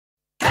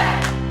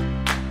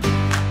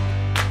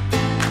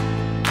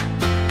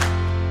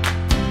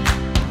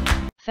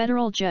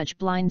Federal judge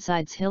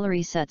blindsides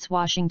Hillary, sets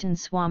Washington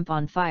swamp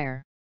on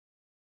fire.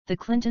 The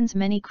Clintons'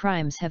 many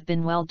crimes have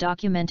been well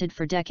documented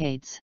for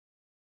decades.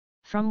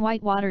 From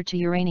Whitewater to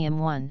Uranium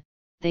One,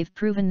 they've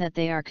proven that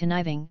they are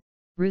conniving,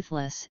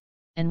 ruthless,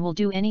 and will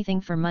do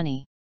anything for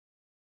money.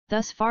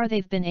 Thus far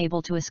they've been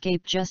able to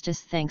escape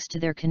justice thanks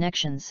to their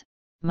connections,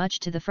 much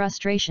to the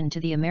frustration to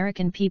the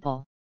American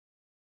people.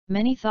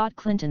 Many thought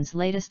Clinton's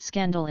latest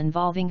scandal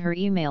involving her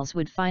emails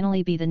would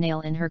finally be the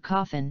nail in her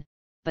coffin,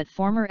 but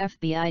former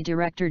FBI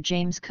Director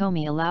James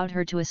Comey allowed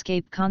her to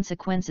escape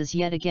consequences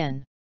yet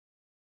again.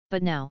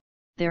 But now,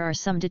 there are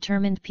some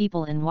determined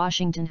people in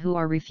Washington who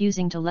are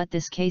refusing to let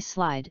this case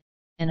slide,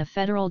 and a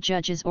federal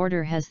judge's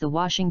order has the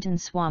Washington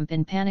swamp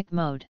in panic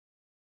mode.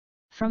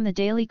 From the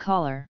Daily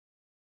Caller.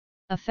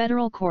 A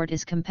federal court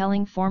is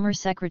compelling former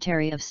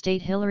Secretary of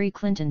State Hillary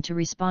Clinton to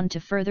respond to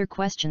further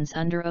questions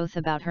under oath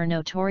about her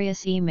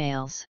notorious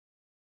emails.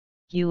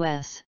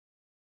 U.S.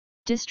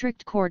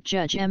 District Court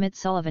Judge Emmett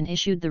Sullivan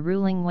issued the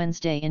ruling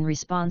Wednesday in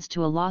response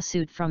to a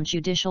lawsuit from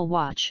Judicial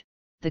Watch,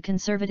 the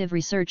conservative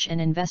research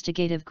and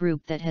investigative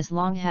group that has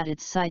long had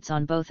its sights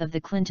on both of the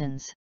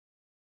Clintons.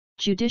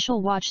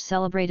 Judicial Watch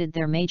celebrated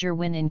their major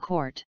win in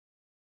court.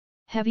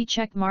 Heavy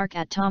check mark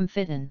at Tom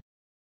Fitton.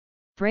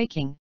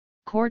 Breaking.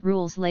 Court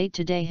rules late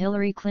today.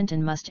 Hillary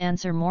Clinton must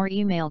answer more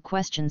email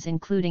questions,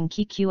 including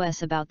key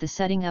QS about the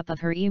setting up of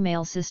her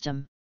email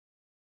system.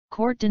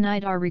 Court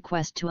denied our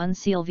request to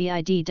unseal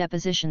VID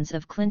depositions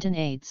of Clinton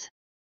aides.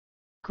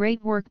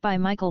 Great work by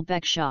Michael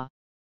Beckshaw.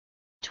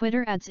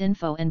 Twitter adds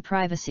info and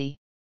privacy.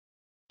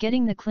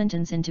 Getting the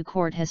Clintons into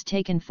court has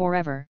taken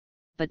forever,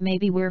 but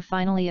maybe we're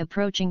finally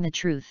approaching the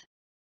truth.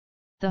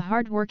 The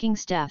hard-working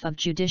staff of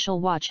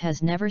Judicial Watch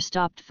has never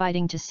stopped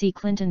fighting to see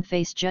Clinton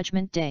face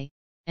Judgment Day,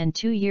 and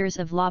 2 years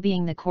of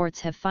lobbying the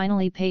courts have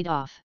finally paid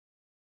off.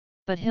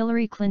 But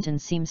Hillary Clinton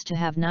seems to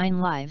have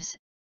 9 lives.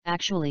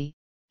 Actually,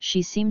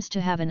 she seems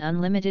to have an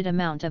unlimited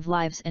amount of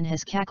lives and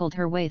has cackled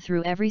her way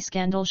through every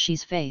scandal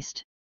she's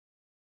faced.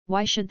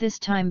 Why should this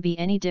time be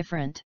any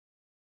different?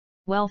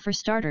 Well, for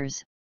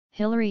starters,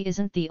 Hillary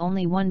isn't the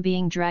only one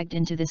being dragged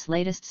into this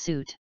latest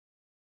suit.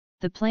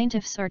 The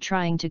plaintiffs are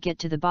trying to get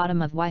to the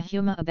bottom of why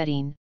Huma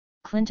Abedin,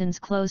 Clinton's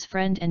close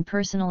friend and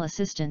personal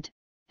assistant,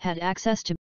 had access to